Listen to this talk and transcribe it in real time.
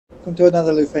Welcome to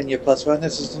another Lufenia Plus run.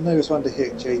 This is the newest one to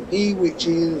hit JP, which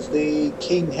is the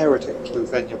King Heretic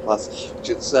Lufenia Plus, which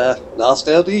is last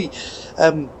LD.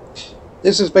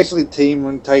 This is basically the team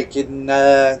I'm taking.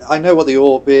 I know what the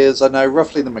orb is, I know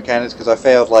roughly the mechanics because I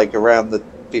failed like around the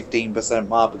 15%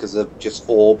 mark because of just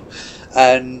orb.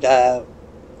 And so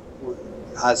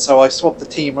I swapped the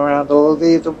team around a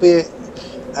little bit,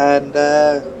 and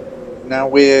now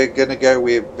we're gonna go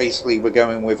with we're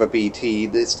going with a BT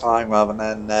this time rather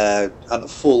than a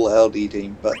full LD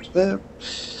team. But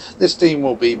this team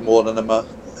will be more than a match.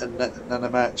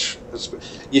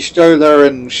 Ystola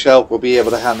and Shelke will be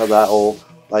able to handle that all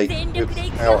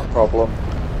without a problem.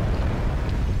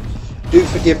 Do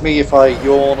forgive me if I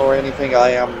yawn or anything.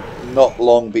 I am not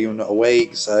long been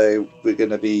awake, so we're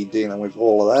gonna be dealing with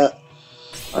all of that.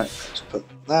 Right, let's put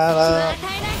that up.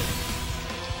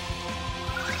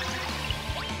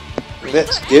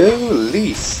 Let's go,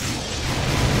 Lyse.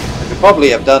 I could probably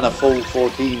have done a full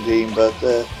 14 team, but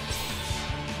yeah,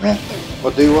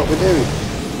 we'll do what we do.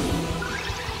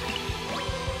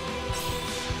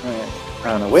 Right,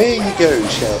 and away you go,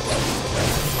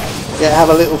 Shelke. Yeah, have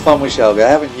a little fun with Shelke. I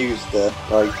haven't used her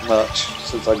like much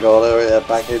since I got her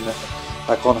back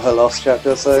on her last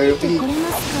chapter, so it'll be a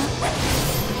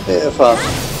bit of fun.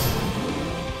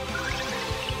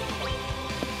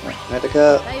 Right,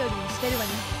 Medica.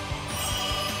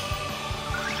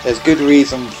 There's good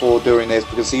reason for doing this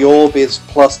because the orb is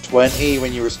plus 20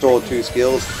 when you restore 2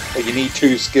 skills, but you need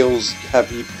 2 skills have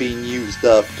been used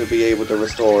up to be able to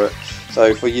restore it.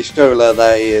 So for Ystola,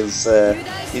 that is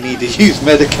you need to use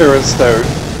Medica and Stone.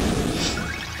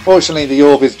 Fortunately, the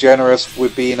orb is generous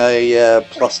with being a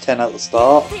plus 10 at the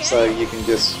start, so you can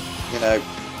just, you know,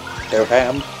 go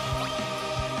ham.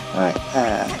 Right,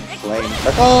 and flame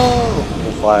tackle,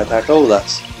 or fire tackle.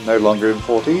 That's no longer in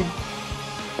 14.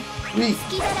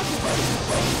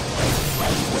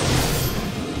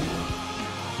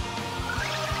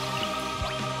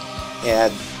 Yeah.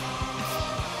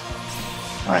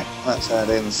 Right, let's add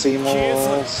in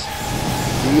Seymour's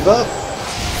debuff.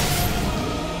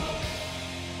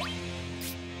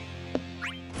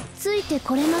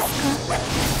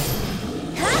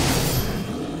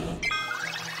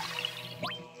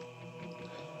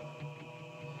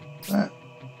 Right.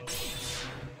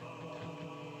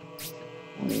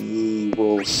 We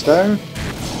will stone.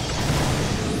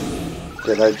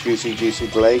 Get that juicy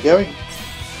delay going.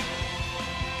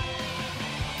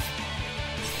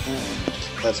 And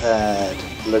let's add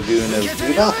Laguna's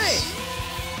debuffs.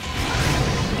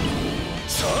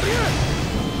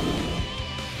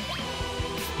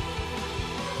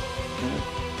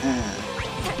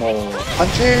 And more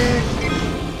punching.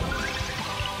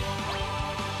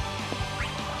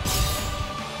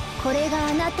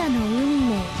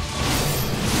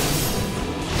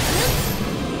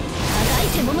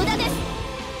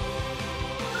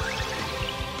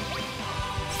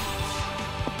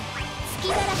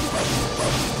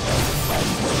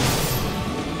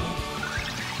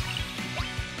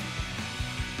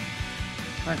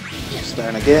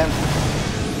 Stone again.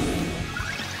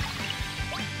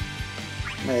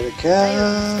 Medica.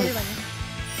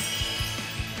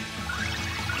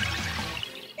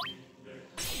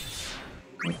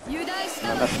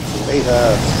 Later.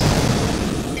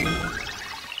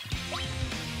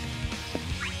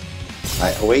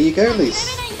 Right, away you go,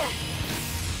 Lyse.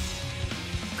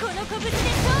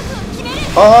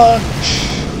 Punch!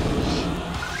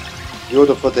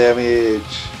 Beautiful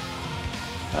damage.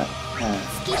 Right,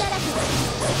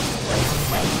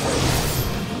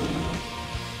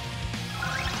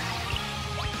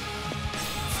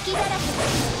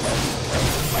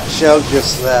 Shelke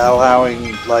just allowing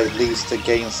like Lyse to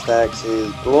gain stacks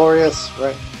is glorious,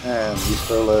 right? And you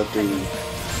still do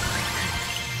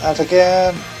that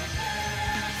again.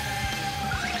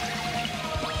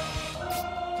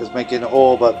 Just making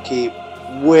orb upkeep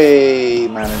way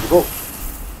manageable.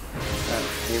 And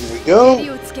here we go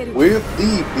with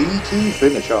the BT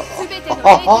finisher.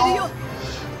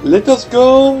 Let us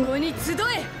go!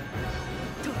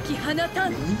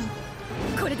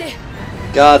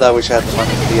 God, I wish I had the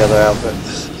money for the other outfit.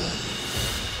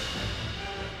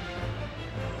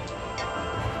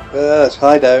 But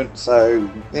I don't, so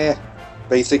yeah,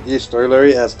 basic Ystola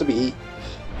it has to be.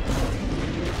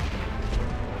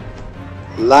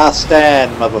 Last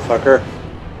stand, motherfucker.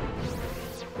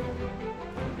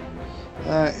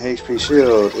 Alright, HP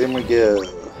shield, in we go.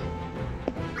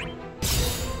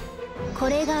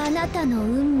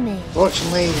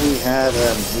 Fortunately, we had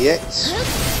EX.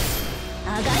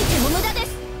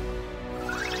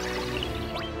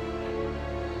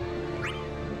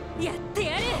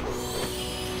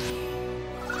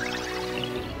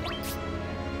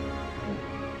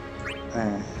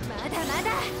 And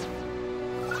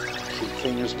keep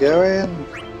things going.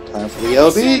 Time for the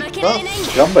LB. Oh,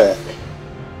 jump back.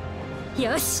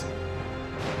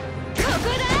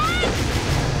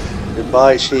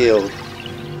 Goodbye, shield.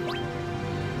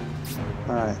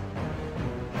 Alright.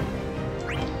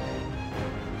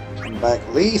 Come back,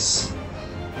 Lyse.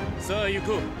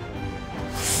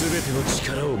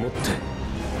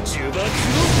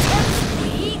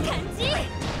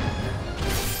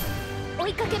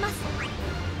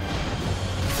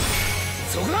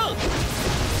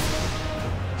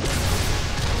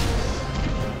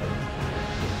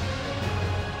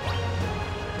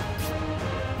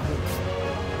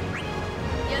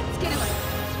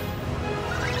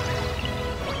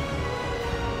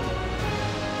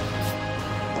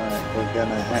 We're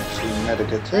gonna actually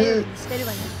medica too.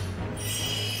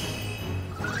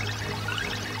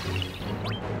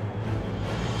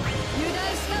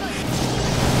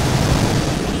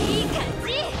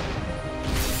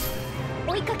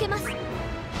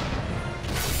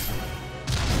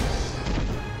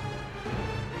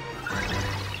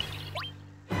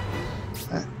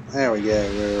 There we go,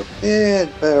 we're a bit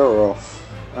better off.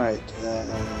 Right,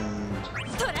 and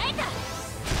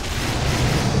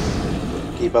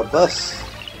keep up bus.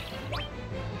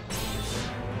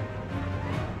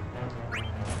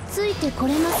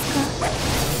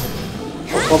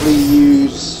 I'll probably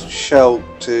use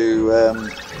Shelke to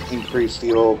increase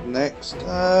the orb next.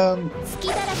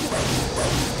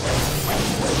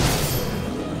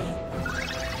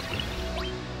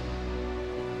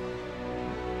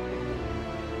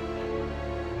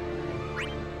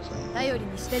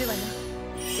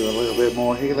 Do a little bit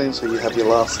more healing so you have your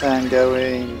last stand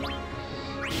going.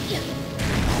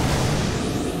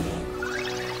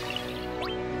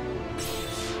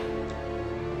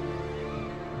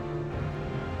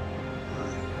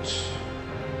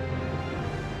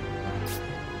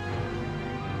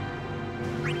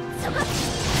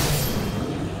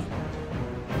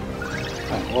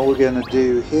 What we're going to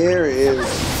do here is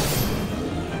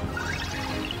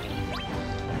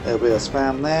a bit of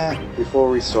spam there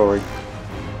before restoring.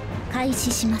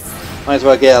 Might as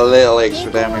well get a little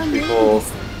extra damage before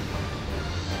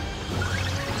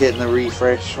getting the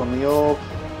refresh on the orb.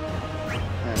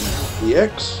 And the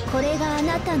X.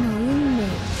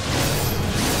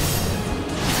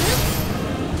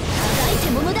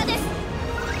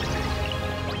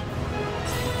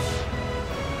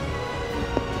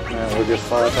 Now we'll just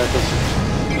fire attackers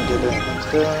and get it next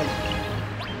turn.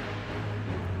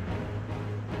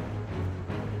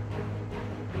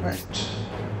 Right.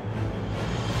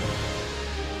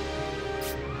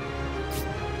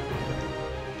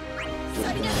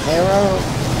 Arrow.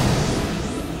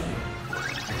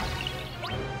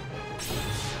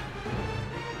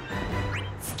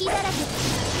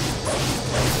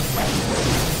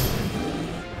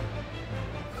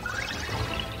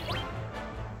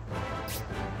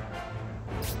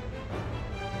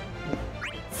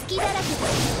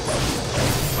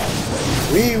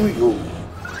 Here we go.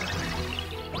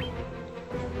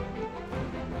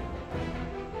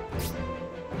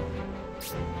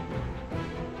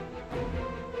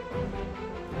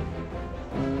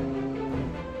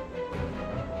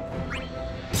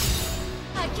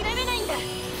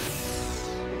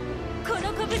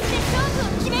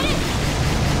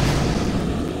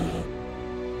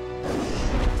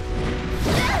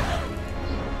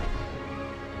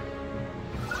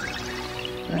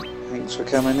 Thanks for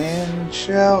coming in,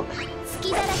 Shelke.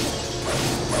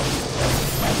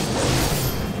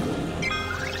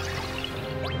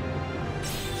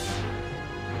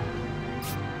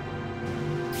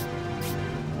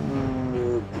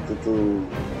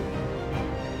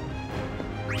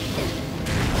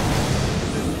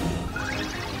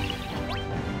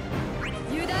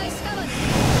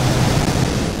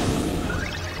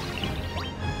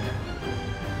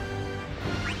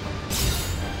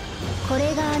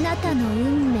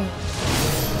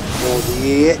 All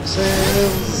the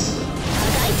X's.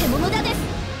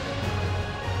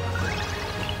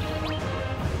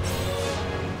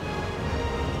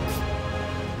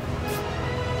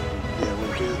 Yeah,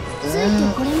 we'll do that.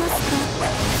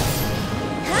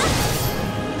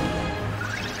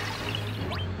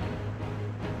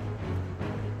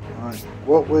 Right,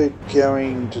 what we're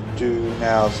going to do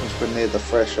now, since we're near the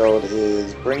threshold,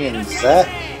 is bring in Zack.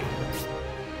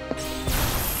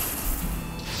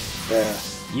 Yeah.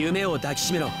 夢を抱き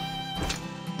しめろ。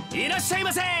いらっしゃい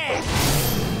ませ。は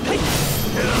い。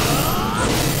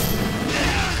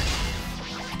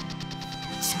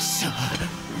ちくしょう。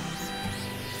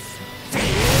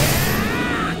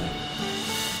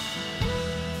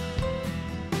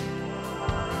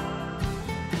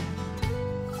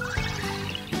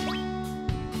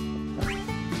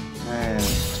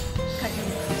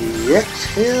EX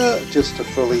here just to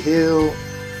fully heal.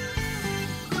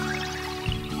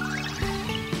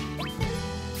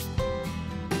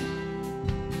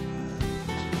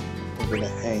 We're gonna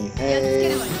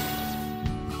AA.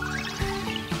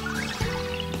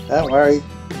 Don't worry,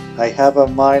 I have a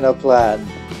minor plan.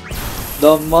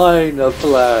 The minor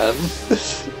plan.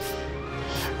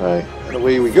 Right, and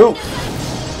away we go.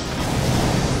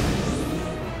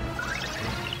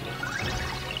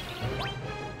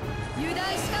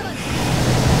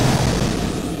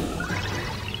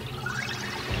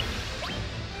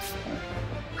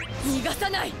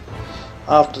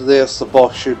 After this, the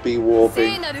boss should be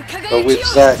warping, but with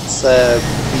Zack's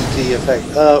BT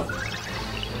effect up,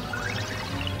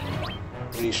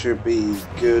 we should be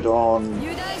good on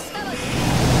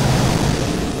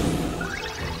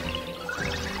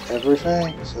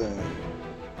everything. So.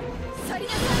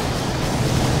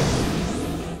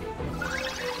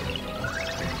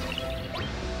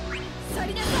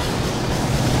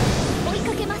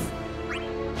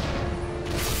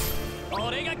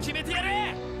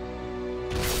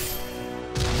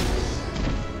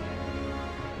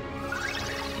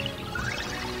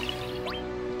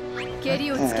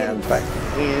 And back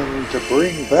in to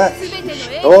bring back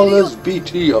Dollar's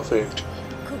BT effect.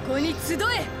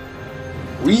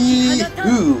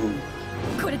 Wee-hoo!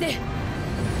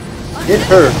 It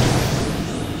hurt.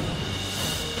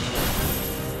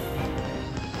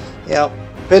 Yep,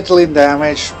 piddling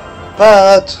damage,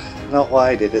 but not why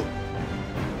I did it.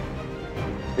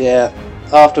 Yeah,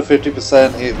 after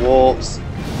 50% it warps.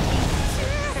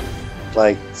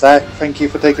 Like, Zack, thank you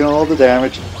for taking all the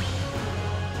damage.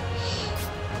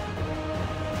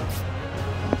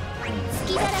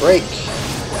 Break.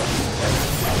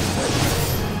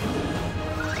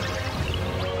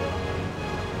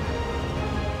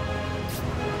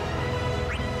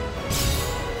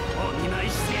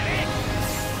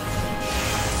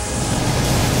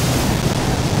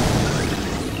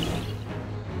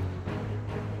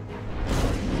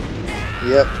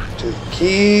 Yep, to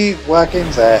keep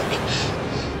whacking Zack.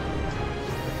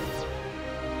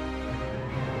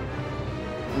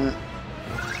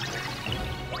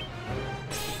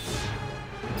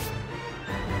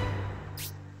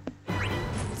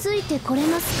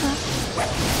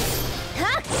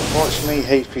 Fortunately,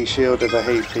 HP shield is a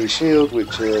HP shield,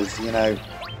 which is, you know,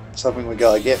 something we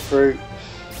gotta get through.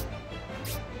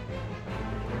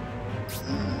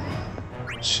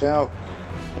 Shout,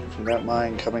 if you don't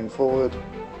mind coming forward.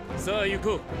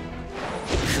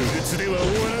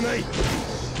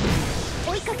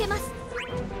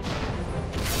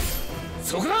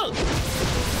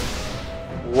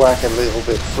 Whack a little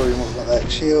bit through with that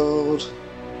shield.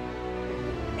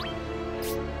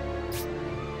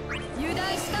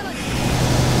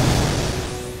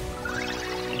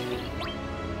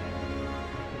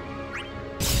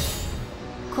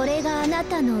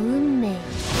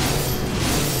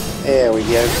 There we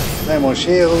go. No more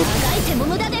shield.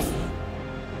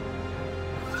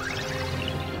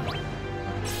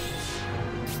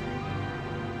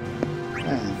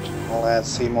 And I'll add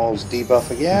Seymour's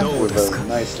debuff again with a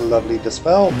nice lovely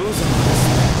dispel.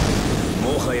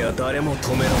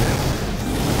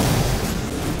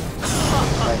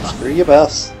 Thanks for your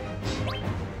best.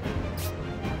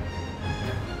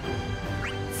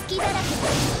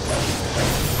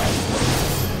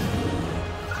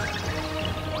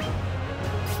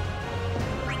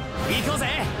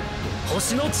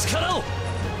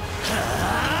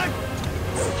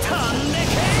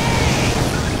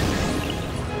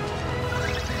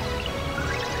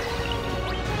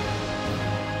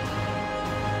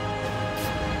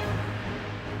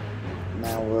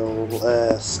 Now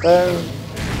we'll stone.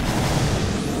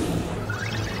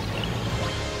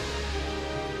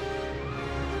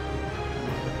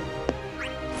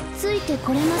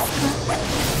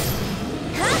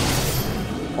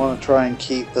 Want to try and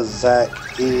keep the Zack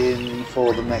in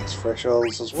for the next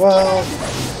thresholds as well.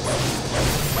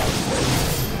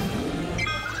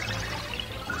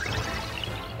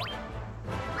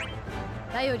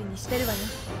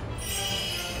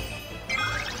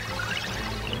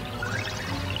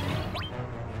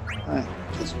 Right,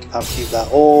 just upkeep that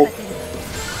orb.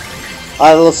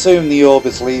 I'll assume the orb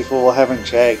is lethal, I haven't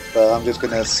checked, but I'm just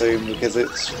going to assume because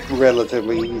it's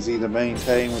relatively easy to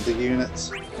maintain with the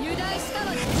units.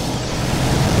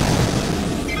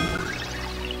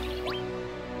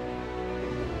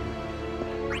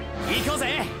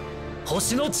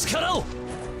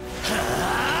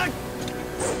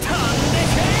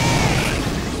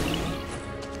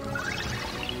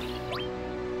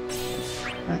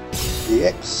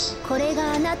 DX.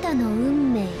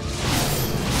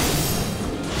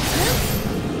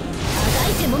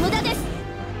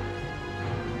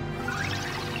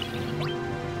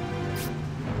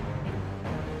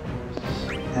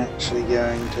 Actually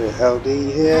going to LD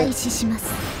here.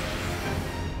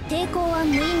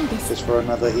 Just for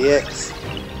another EX.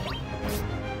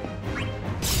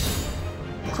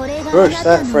 Push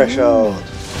that threshold.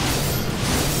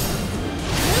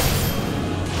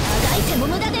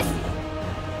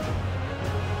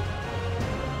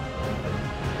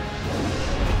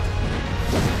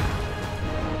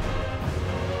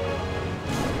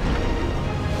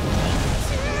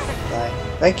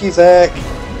 Thank you, Zack.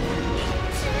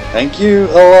 Thank you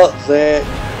a lot, Zack.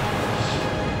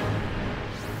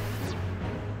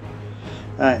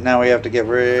 Alright, now we have to get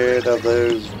rid of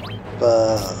those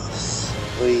buffs.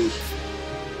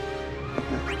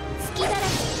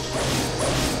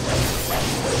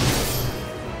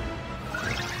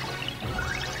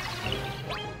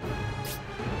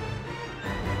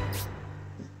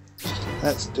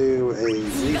 Let's do a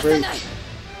re-break.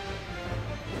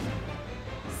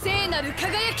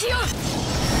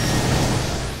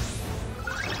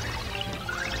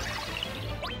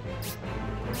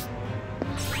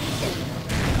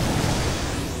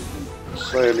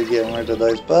 Slowly getting rid of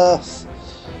those buffs.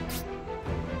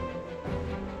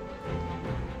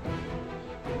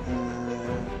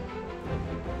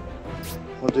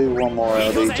 We'll do one more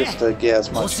LD just to get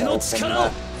as much health from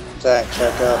that Zack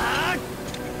check up.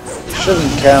 It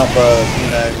shouldn't count, but you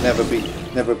know,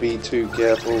 never be too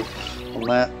careful on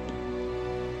that.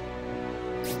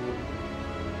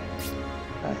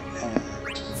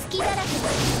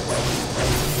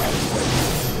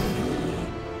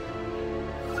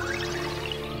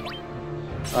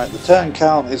 Right, the turn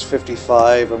count is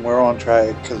 55 and we're on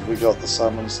track because we got the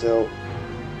summon still.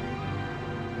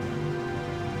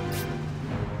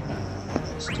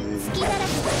 Let's do...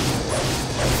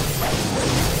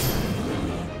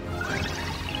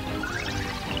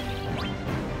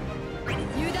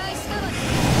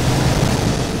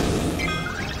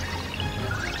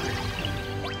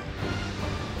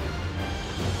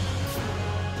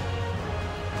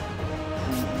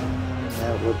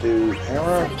 Now we'll do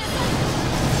error.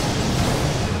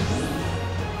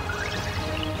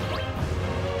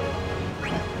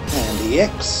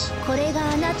 EX.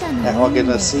 Now we're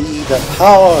gonna see the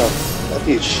power of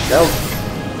his Shelke.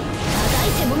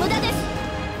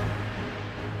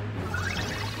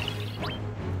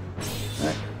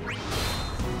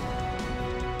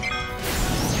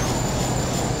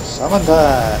 Summon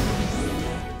time.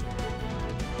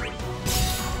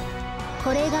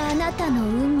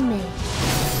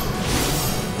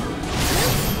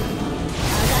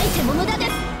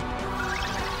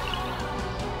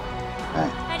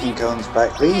 He comes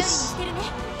back Lyse.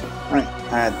 Right,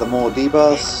 add the more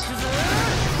debuffs.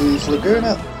 Please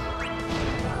Laguna.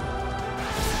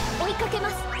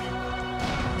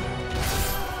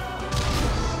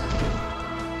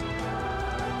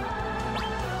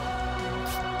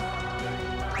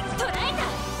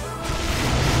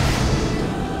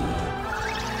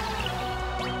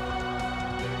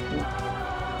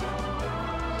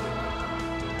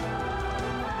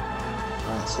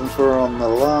 Right, since we're on the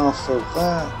last of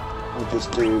that, we'll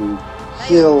just do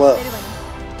heal up.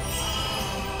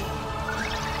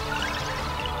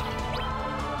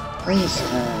 Lyse,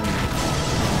 and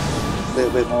a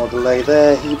little bit more delay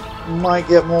there. He might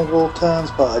get more wall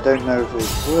turns, but I don't know if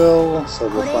it will, so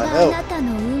we'll find out.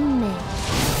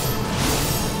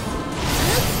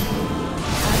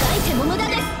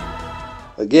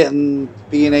 Again,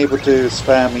 being able to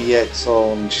spam EX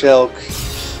on Shelke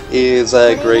is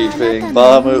a great thing.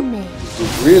 Bahamut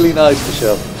is really nice to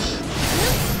Shelke.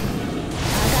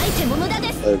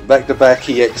 Back-to-back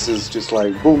EXs just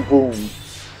like boom boom.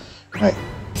 Right.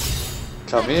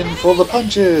 Come in for the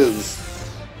punches.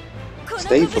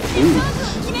 Stay for the food.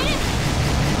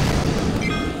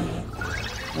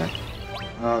 Right.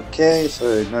 Okay,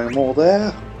 so no more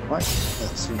there. Right,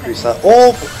 let's increase that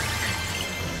orb.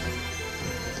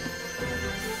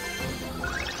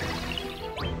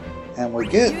 And we're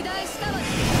good.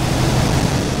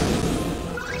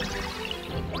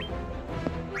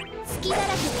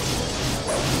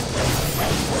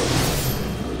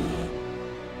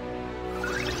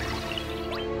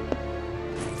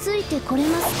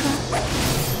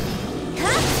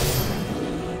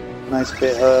 Nice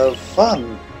bit of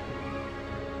fun.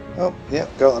 Oh, yep,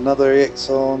 got another EX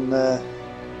on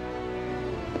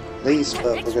Lyse,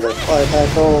 but we're going to fire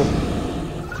tackle.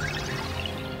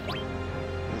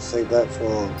 Save that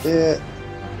for a bit.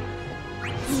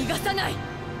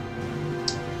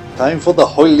 Time for the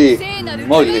holy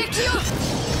moly.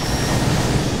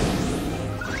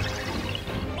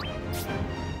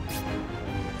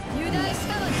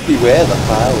 Beware the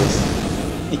flowers.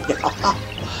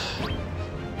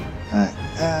 Right,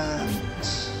 and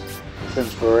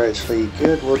since we're actually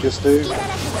good, we'll just do.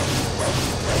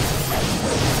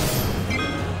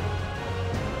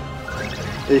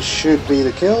 This should be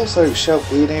the kill, so Shelke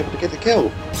being able to get the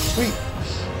kill. Sweet.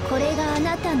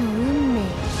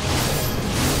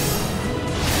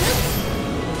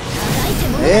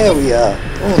 There we are.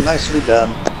 Oh, nicely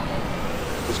done.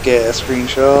 Just get a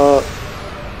screenshot.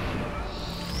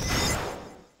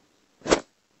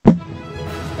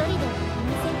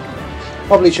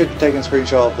 Probably should have taken a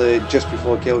screenshot of the just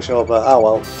before kill shot, but oh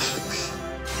well.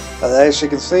 But as you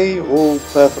can see, all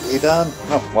perfectly done.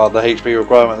 Oh, well, the HP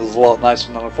requirement is a lot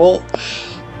nicer than I thought.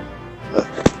 But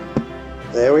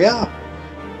there we are.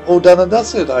 All done and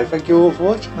dusted. I thank you all for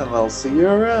watching, and I'll see you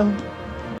around.